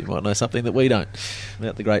 Just thought you might know something that we don't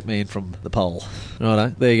about the great man from the pole.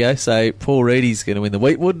 Righto, there you go. So Paul Reedy's going to win the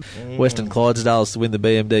Wheatwood. Western Clydesdales to win the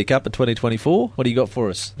BMD Cup in 2024. What do you got for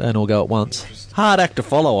us? Don't all go at once. Hard act to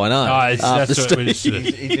follow, I know. That's what he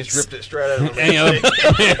just ripped it straight out of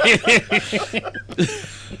the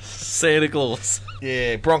Santa Claus.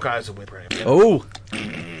 Yeah, Broncos will win. Oh.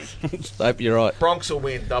 Hope you're right. Bronx will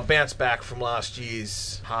win. They'll bounce back from last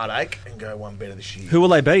year's heartache and go one better this year. Who will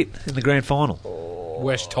they beat in the grand final?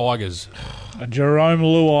 West Tigers. Jerome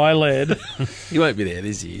Luai led. He won't be there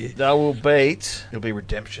this year. They will beat. It'll be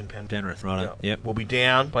Redemption Penrith, right? Yep. We'll be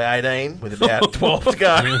down by 18 with about 12 to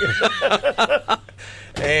go.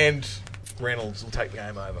 And Reynolds will take the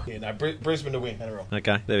game over. Yeah, no, Brisbane to win.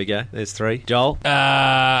 Okay, there we go. There's 3. Joel?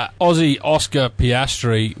 Aussie Oscar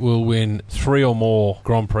Piastri will win 3 or more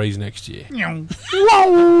Grand Prix next year.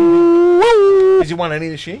 Has he won any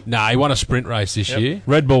this year? No, he won a sprint race this year.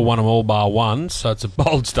 Red Bull won them all bar one, so it's a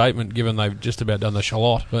bold statement given they've just about done the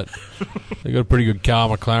Charlotte. But they've got a pretty good car,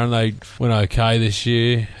 McLaren. They went okay this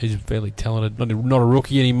year. He's fairly talented. Not a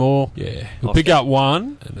rookie anymore. Yeah. He'll pick up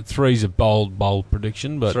one, and a 3's a bold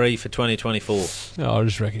prediction. But 3 for 2024. No, I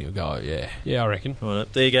just reckon he'll go, yeah. Yeah, I reckon. All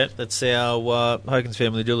right, there you go. That's our Hogan's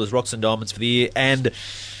Family Jewelers Rocks and Diamonds for the year. And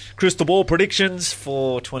crystal ball predictions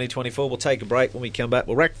for 2024. We'll take a break. When we come back,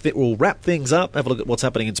 we'll wrap things up, have a look at what's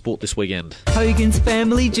happening in sport this weekend. Hogan's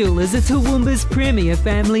Family Jewelers are Toowoomba's premier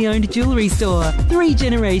family-owned jewellery store. 3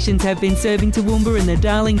 generations have been serving Toowoomba and the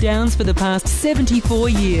Darling Downs for the past 74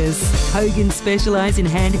 years. Hogan's specialise in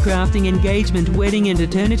handcrafting engagement, wedding and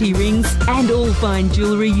eternity rings and all fine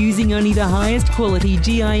jewellery using only the highest quality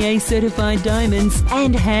GIA-certified diamonds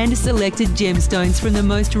and hand-selected gemstones from the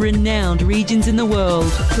most renowned regions in the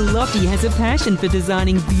world. Lockie has a passion for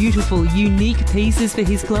designing beautiful, unique pieces for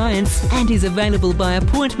his clients and is available by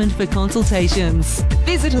appointment for consultations.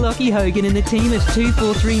 Visit Lockie Hogan and the team at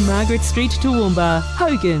 243 Margaret Street, Toowoomba.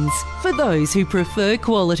 Hogan's, for those who prefer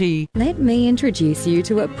quality. Let me introduce you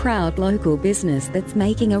to a proud local business that's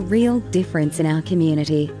making a real difference in our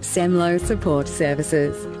community. Semlo Support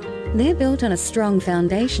Services. They're built on a strong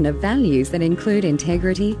foundation of values that include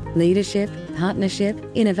integrity, leadership, partnership,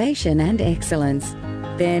 innovation and excellence.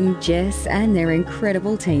 Ben, Jess and their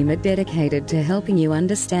incredible team are dedicated to helping you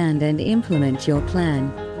understand and implement your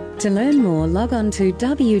plan. To learn more, log on to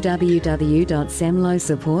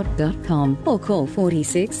www.semlosupport.com or call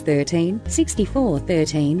 46 13 64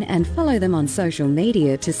 13 and follow them on social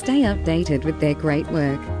media to stay updated with their great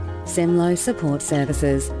work. Semlo Support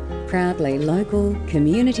Services. Proudly local,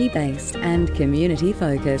 community-based and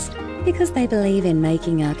community-focused. Because they believe in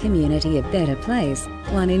making our community a better place,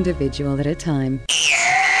 one individual at a time.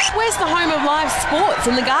 Where's the home of live sports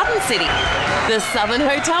in the Garden City? The Southern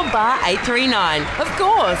Hotel Bar 839. Of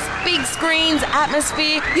course, big screens,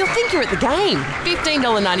 atmosphere. You'll think you're at the game.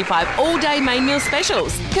 $15.95 all-day main meal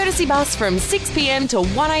specials. Courtesy bus from 6 p.m. to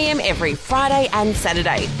 1 a.m. every Friday and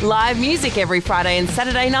Saturday. Live music every Friday and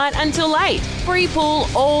Saturday night until late. Free pool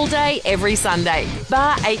all day every Sunday.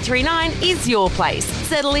 Bar 839 is your place.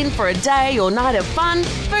 Settle in for a day or night of fun,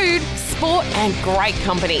 food, sport and great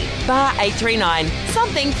company. Bar 839.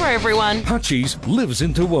 Something for everyone. Hutchies lives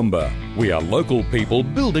in Toowoomba. We are local people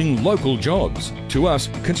building local jobs. To us,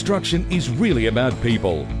 construction is really about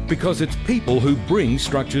people because it's people who bring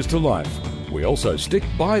structures to life. We also stick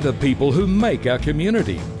by the people who make our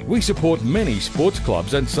community. We support many sports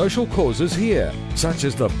clubs and social causes here, such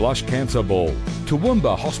as the Blush Cancer Ball,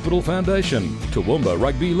 Toowoomba Hospital Foundation, Toowoomba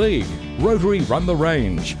Rugby League, Rotary Run the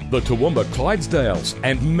Range, the Toowoomba Clydesdales,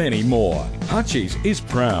 and many more. Hutchies is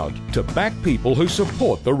proud to back people who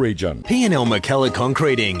support the region. P&L McKellar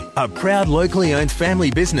Concreting, a proud locally owned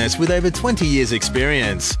family business with over 20 years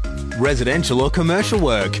experience. Residential or commercial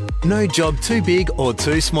work, no job too big or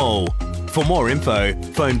too small. For more info,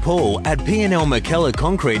 phone Paul at P&L McKellar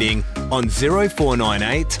Concreting on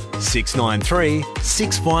 0498 693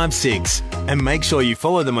 656 and make sure you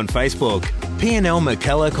follow them on Facebook. P&L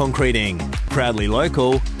McKellar Concreting, proudly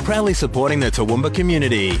local, proudly supporting the Toowoomba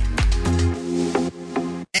community.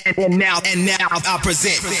 And now I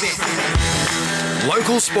present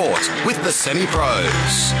Local Sport with the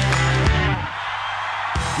Semi-Pros.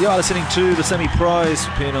 You are listening to the Semi-Pros,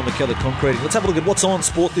 P&L McKellar Concreting. Let's have a look at what's on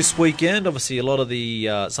sport this weekend. Obviously, a lot of the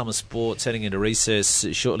summer sports heading into recess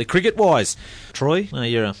shortly. Cricket-wise, Troy,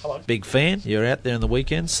 you're a big fan. You're out there on the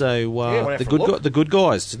weekend. So the good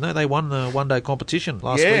guys, didn't they? They won the one-day competition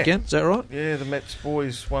last weekend. Is that right? Yeah, the Mets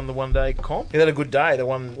boys won the one-day comp. Yeah, they had a good day. They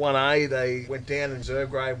won 1A. They went down in reserve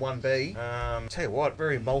grade 1B. Tell you what,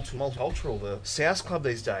 very multicultural. The South Club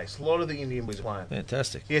these days. A lot of the Indian boys playing.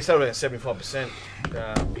 Fantastic. Yeah, so about 75%.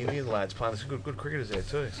 Indian lads playing. There's good cricketers there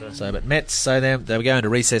too. But Mets, so they were going to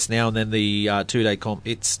recess now, and then the 2-day comp,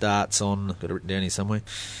 it starts on, got it written down here somewhere.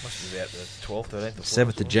 Must be about the 12th, 13th, or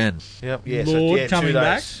 7th of Jan. Yep. Yeah, Lord coming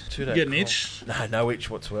back. 2-day Getting comp. itch? No itch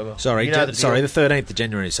whatsoever. Sorry, the 13th of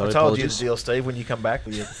January. Sorry, I told apologies. you the deal, Steve. When you come back,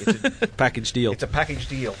 it's a package deal. It's a package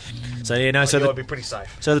deal. So you'll be pretty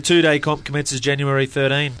safe. So the 2-day comp commences January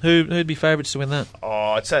 13. Who'd be favourites to win that?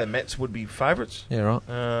 Oh, I'd say the Mets would be favourites. Yeah, right.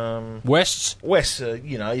 Wests,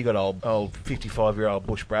 you got old 55-year-old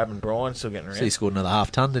Bush Bradman Bryan still getting around. So he scored another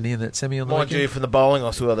half-ton, didn't he, in that semi on the Mind weekend? you, from the bowling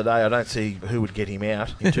I saw the other day, I don't see who would get him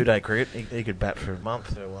out in 2-day cricket. He could bat for a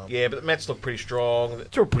month. So, but the Mets look pretty strong.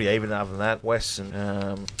 It's all pretty even other than that. Wests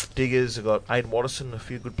and Diggers have got Aiden Watterson, a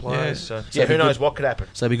few good players. Yeah. So who knows what could happen.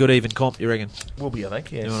 So it'll be good even comp, you reckon? Will be, I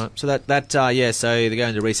think, yes. So so they're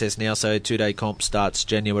going to recess now, so 2-day comp starts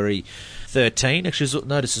January 13. Actually,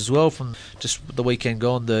 notice as well from just the weekend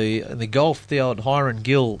gone, the golf, the old Hiron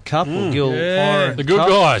Gill Cup, or Gill Hiron the good Cup,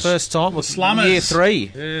 guys. First time, The Slummers. year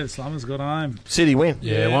 3. Yeah, Slummers got home. City win.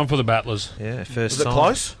 Yeah, one for the Battlers. Yeah, first Was it time.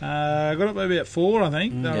 close? Got up maybe at 4, I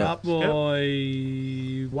think. They were Yeah. up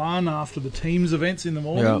by 1 after the teams events in the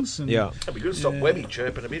mornings. And That'd be good to stop Webby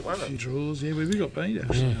chirping a bit, won't few it? draws. Yeah, we got beat,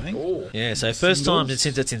 actually, I think. Oh. Yeah, so first time Singles.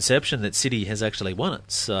 since its inception that City has actually won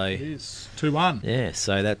it. So It is 2-1. yeah,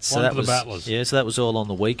 so that One for the was Battlers. yeah, so that was all on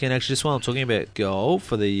the weekend. Actually, just while I'm talking about golf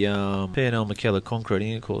for the P&L McKellar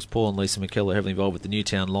Concreting, of course, Paul and Lisa McKellar are heavily involved with the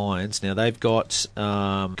Newtown Lions. Now they've got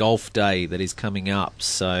golf day that is coming up,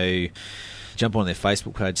 so jump on their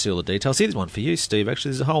Facebook page, see all the details. Here's one for you, Steve.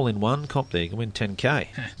 Actually, there's a hole-in-one comp there. You can win 10K.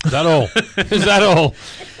 Is that all? Is that all?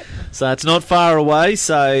 So it's not far away.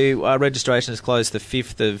 So registration is closed the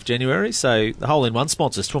 5th of January. So the hole-in-one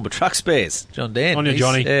sponsor is Toowoomba Truck Spares. John Dan. On you,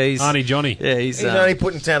 Johnny. Auntie Johnny. Yeah, he's only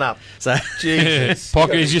putting 10 up. So Jesus.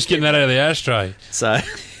 Pocket, he's just getting that out of the ashtray. So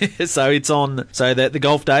it's on. So the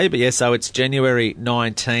golf day, but yeah. So it's January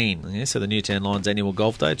 19. Yeah. So the Newtown Lions annual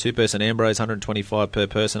golf day, 2-person Ambrose, 125 per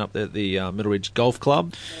person up there at the Middleridge Golf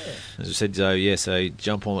Club. As I said, so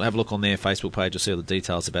jump on, have a look on their Facebook page. You'll see all the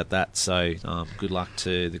details about that. So good luck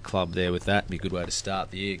to the club there with that. Be a good way to start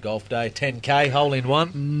the year. Golf day, 10K, hole in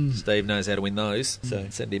one. Steve knows how to win those, so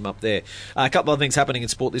send him up there. A couple of things happening in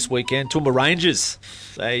sport this weekend. Toowoomba Rangers,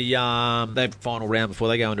 they've final round before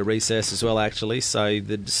they go into recess as well. Actually, so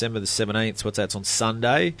the December the 17th. It's on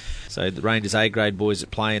Sunday. So the Rangers A grade boys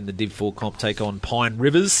that play in the Div 4 comp take on Pine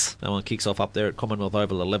Rivers. That one kicks off up there at Commonwealth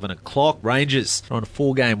Oval 11 o'clock. Rangers are on a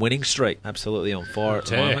 4-game winning streak, absolutely on fire at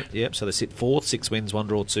the moment. Yep, so they sit 4th, 6 wins, 1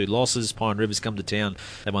 draw, 2 losses. Pine Rivers come to town.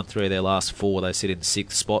 They won 3 of their last 4. They sit in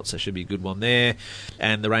 6th spot, so should be a good one there.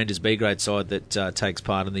 And the Rangers B grade side that takes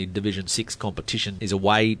part in the Division 6 competition is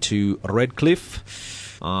away to Redcliffe.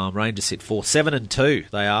 Rangers sit 4,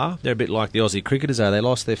 7-2. They're a bit like the Aussie cricketers. They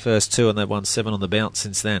lost their first 2 and they've won 7 on the bounce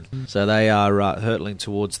since then. So they are hurtling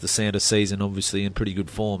towards the Santa season, obviously in pretty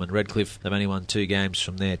good form. And Redcliffe, they've only won 2 games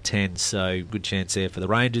from their 10, so good chance there for the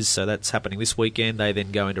Rangers. So that's happening this weekend. They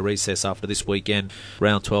then go into recess after this weekend.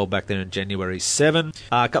 Round 12 back there in January 7.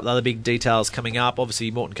 A couple of other big details coming up.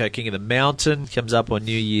 Obviously, Morton Co King of the Mountain comes up on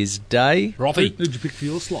New Year's Day. Rothy. Who'd you pick for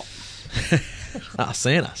your slot?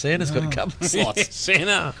 Santa. Santa's got a couple of slots.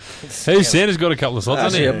 Santa. Hey, Santa's got a couple of slots,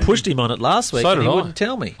 Actually, hasn't he? I pushed him on it last week So and did he I. wouldn't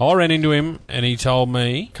tell me. I ran into him and he told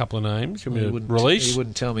me a couple of names. Give me a release. He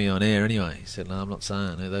wouldn't tell me on air anyway. He said, "No, I'm not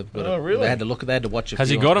saying." They've got really? They had to look. They had to watch a Has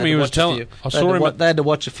few. he got him? They had He to was watch a telling. few. I saw him. They had to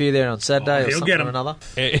watch a few there on Saturday or he'll something get or 'em. another.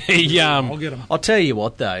 I'll get him. I'll tell you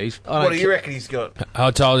what, though. What do you reckon he's got?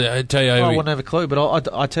 I'll tell you. I wouldn't have a clue, but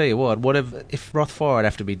I tell you what. Whatever. If Rothfire, I'd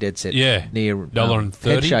have to be dead set. Yeah. Near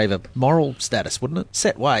 $1.30. head shaver moral status, wouldn't it?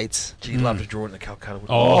 Set weights. Gee, you'd love to draw it in the Calcutta. wouldn't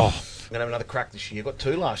you? Oh, I'm going to have another crack this year. Got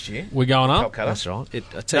 2 last year. we're going up. Calcutta. That's right. I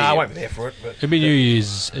No, tell I you. won't be there for it. But It'd be New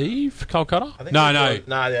Year's Eve, Calcutta. I think No.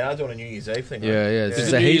 they're doing a New Year's Eve thing. Yeah, yeah. Is There's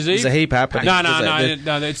it a New heap. Year's There's a Eve? heap happening.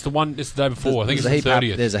 No. It's the one. It's the day before. I think it's the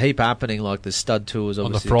 30th. There's a heap happening, like the stud tours, On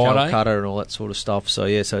the obviously Friday. Calcutta and all that sort of stuff. So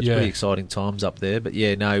yeah, so it's Yeah. pretty exciting times up there. But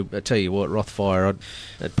yeah, no, I tell you what, Rothfire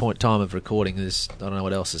at point time of recording, there's I don't know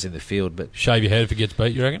what else is in the field, but Shave your head if it gets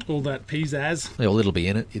beat. You reckon? All that pizzazz. well, it'll be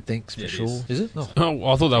in it. You'd think for Yeah, it sure. Is it? No. Oh,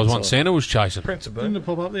 I thought that was one Santa was chasing. Prince of Didn't Boom. it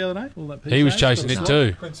pop up the other day? All that He was pizzazz? chasing Got a it slot?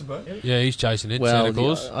 too. Prince of Boom. Yeah, he's chasing it. Well, Santa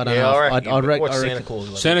Claus. I don't Yeah, know. I reckon. I'd Watch reckon Santa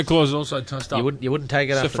Claus. Santa Claus is also touched up. you wouldn't take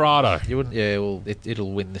it after Sefrado. You wouldn't. Yeah, well,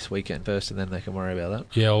 it'll win this weekend first, and then they can worry about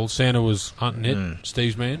that. Yeah, well, Santa was hunting it.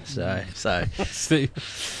 Steve's man. So Steve.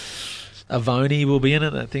 Avoni will be in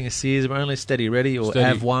it. I think it's Sears only Steady Ready or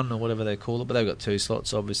Steady. Av1 or whatever they call it. But they've got 2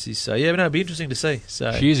 slots, obviously. So yeah, but no, it'll be interesting to see.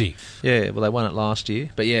 So Shizzy. yeah, well they won it last year.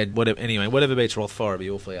 But yeah, whatever beats Rothfire will be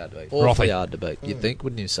awfully hard to beat. Rothy. Awfully hard to beat, you'd think,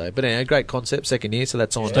 wouldn't you say? But anyway, great concept, second year, so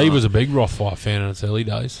that's on. Steve was a big Rothfire fan in its early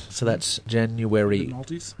days. So that's January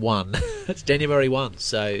Maltese. 1. That's January 1.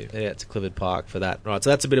 So yeah, it's Clifford Park for that. Right, so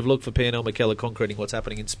that's a bit of a look for P&L McKellar concreting what's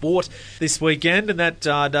happening in sport this weekend, and that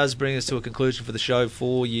does bring us to a conclusion for the show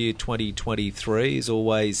for year 2023. As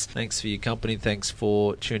always, thanks for your company. Thanks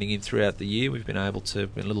for tuning in throughout the year. We've been able to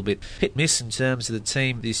be a little bit hit-miss in terms of the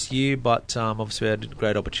team this year, but obviously we had a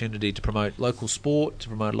great opportunity to promote local sport, to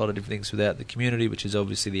promote a lot of different things without the community, which is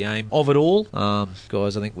obviously the aim of it all.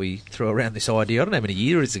 Guys, I think we threw around this idea, I don't know how many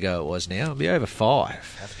years ago it was now. It'll be over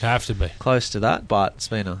 5. Have to be. Close to that, but it's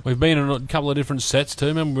been a... We've been in a couple of different sets too.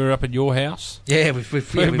 Remember we were up at your house? Yeah, we've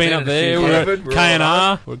been up there. We're at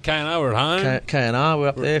K&R. We're at K&R. We're at home. K&R, we're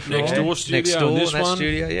up there for Next door studio. Next door, and this that one.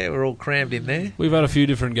 studio, yeah, we're all crammed in there. We've had a few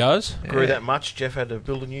different goes. Grew that much. Jeff had to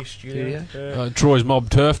build a new studio. Troy's mob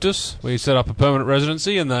turfed us. We set up a permanent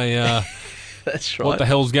residency, and they That's right. What the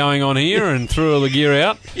hell's going on here? And threw all the gear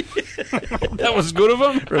out. That was good of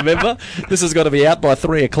them. Remember, this has got to be out by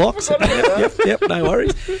 3 o'clock. So yep, no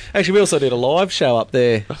worries. Actually, we also did a live show up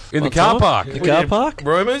there in the car park. The car park.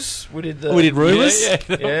 Rumours. We did rumours.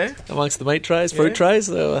 Yeah. Amongst the meat trays, fruit trays.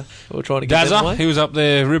 We were trying to get them away. He was up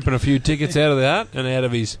there ripping a few tickets out of that and out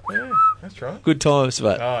of his. Yeah, that's right. Good times,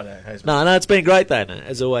 but no, it's been great though.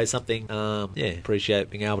 As always, something. Appreciate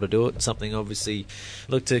being able to do it. Something obviously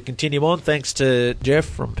look to continue on. Thanks to Jeff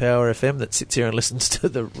from Power FM that sits here and listens to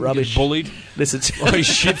the rubbish. Bullied. Listens. Oh,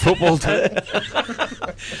 shit football team.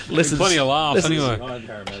 Listens. Plenty of laughs anyway.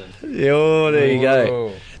 Oh, there you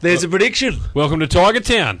go. There's a prediction. Welcome to Tiger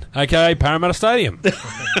Town, aka Parramatta Stadium.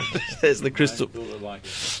 There's the crystal.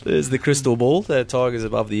 There's the crystal ball. The Tigers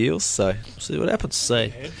above the Eels. So see what happens.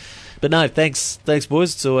 But no, thanks,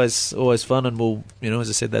 boys. It's always fun, and we'll, as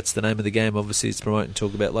I said, that's the name of the game. Obviously, it's promote and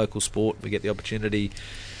talk about local sport. We get the opportunity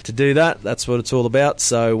to do that. That's what it's all about.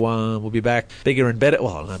 So we'll be back bigger and better.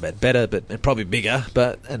 Well, I don't know about better, but probably bigger.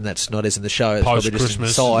 And that's not as in the show. It's probably just in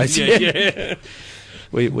size. Yeah.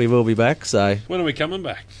 We will be back. So when are we coming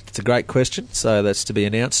back? It's a great question. So that's to be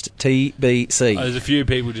announced. TBC. There's a few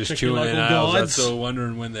people just chewing their nails. That's all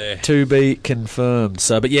wondering when they're to be confirmed.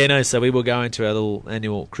 So, so we will go into our little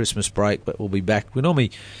annual Christmas break, but we'll be back. We're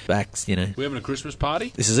normally back. We're having a Christmas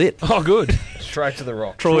party. This is it. Oh, good. Straight to the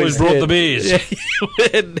rock. Troy's brought the beers.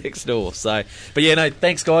 Yeah, next door. So,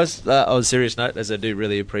 thanks, guys. On a serious note, as I do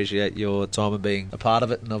really appreciate your time and being a part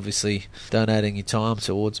of it, and obviously donating your time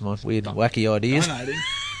towards my weird and wacky ideas. Donating.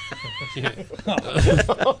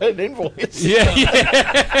 An invoice. Yeah.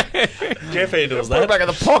 Jeff handles that. Put it back in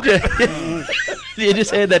the pocket. You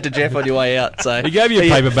just hand that to Jeff on your way out. So he gave you a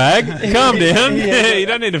paper bag. Calm down. You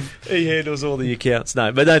don't need to. He handles all the accounts.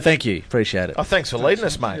 No, thank you. Appreciate it. Oh, thanks for leading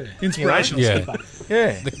us, mate. Inspirational stuff.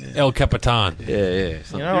 Yeah. El Capitan. Yeah.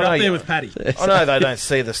 You're up there with Paddy. I know they don't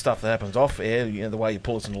see the stuff that happens off air, the way you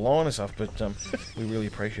pull us in the line and stuff, but we really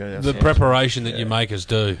appreciate it. The preparation that you make us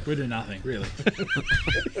do. We do nothing, really.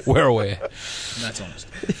 We're aware. And that's honest.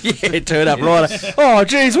 Yeah, turn up right. Oh,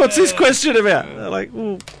 geez, what's this question about? They're like,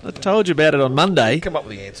 well, I told you about it on Monday. Come up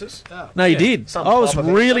with the answers. No, you did. I was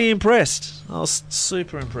really impressed. I was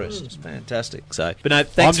super impressed. It was fantastic. So, but no,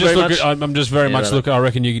 thanks very much. I'm just very much looking. I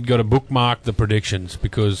reckon you got to bookmark the predictions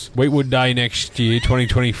because Wheatwood Day next year,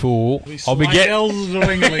 2024. I'll be getting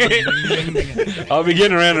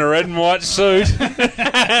around in a red and white suit,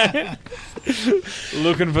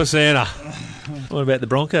 looking for Santa. What about the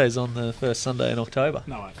Broncos on the first Sunday in October?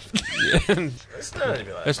 No, it's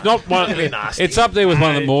not one. It's up there with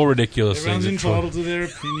one of the more ridiculous Everyone's things. Everyone's entitled to their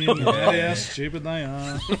opinion about how stupid they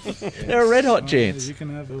are. They're a red hot chance.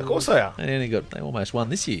 Of course they are. They almost won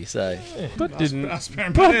this year, so. But didn't.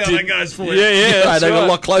 That goes for you. Yeah. They got a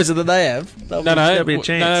lot closer than they have. There'll be a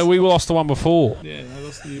chance. No, we lost the one before. Yeah, they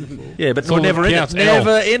lost the year before. Yeah, but we're never in it.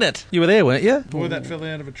 Never in it. You were there, weren't you? Boy, that fell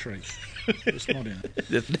out of a tree. It's not in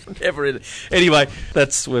it. Never in it. Anyway,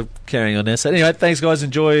 we're carrying on now. So anyway, thanks guys.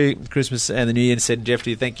 Enjoy Christmas and the New Year. And said Jeff,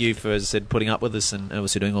 thank you for, as I said, putting up with us and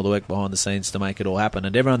obviously doing all the work behind the scenes to make it all happen.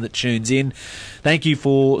 And everyone that tunes in, thank you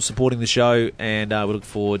for supporting the show. And we look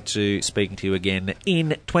forward to speaking to you again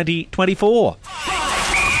in 2024.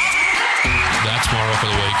 That's my rock of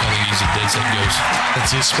the week. I think he's a dead set goose.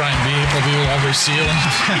 That's his spraying beer probably all over his ceiling.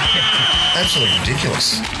 Absolutely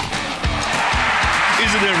ridiculous.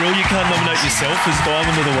 Isn't there a rule you can't nominate yourself as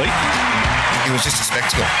Diamond of the Week? It was just a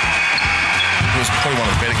spectacle. It was probably one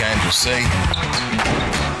of the better games you'll see.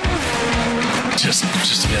 Just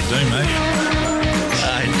about doom, mate.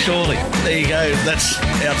 Surely. There you go. That's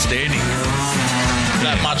outstanding.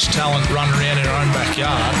 That much talent running around in our own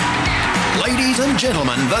backyard. Ladies and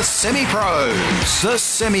gentlemen, the semi-pros. The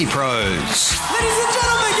semi-pros. Ladies and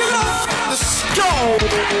gentlemen, give it up. The Skull.